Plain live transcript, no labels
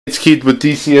It's Keith with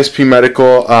DCSP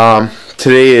Medical.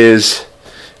 Today is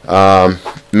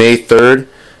May 3rd,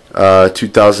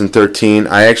 2013.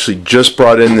 I actually just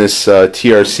brought in this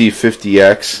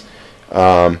TRC-50X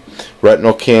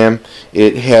retinal cam.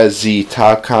 It has the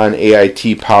TOPCON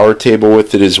AIT power table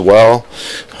with it as well.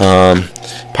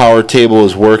 Power table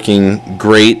is working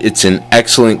great. It's in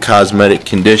excellent cosmetic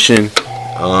condition.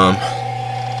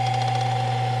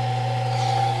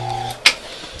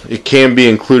 It can be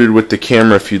included with the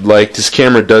camera if you'd like. This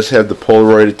camera does have the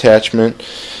Polaroid attachment.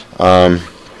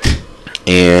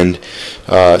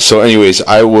 So anyways,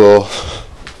 I will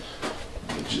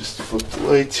just flip the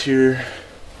lights here.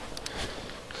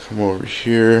 Come over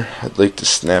here. I'd like to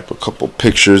snap a couple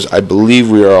pictures. I believe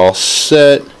we are all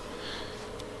set.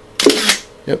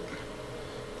 Yep.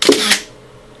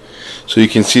 So you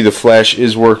can see the flash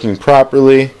is working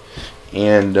properly,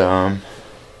 and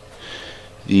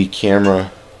the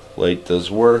camera light does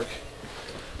work.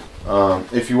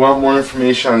 If you want more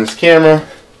information on this camera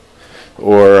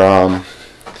or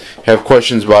have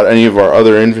questions about any of our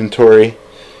other inventory,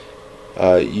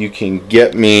 you can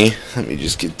get me. Let me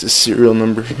just get the serial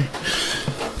number here.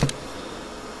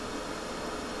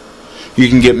 You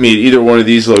can get me at either one of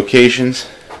these locations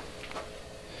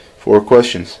for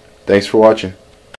questions. Thanks for watching.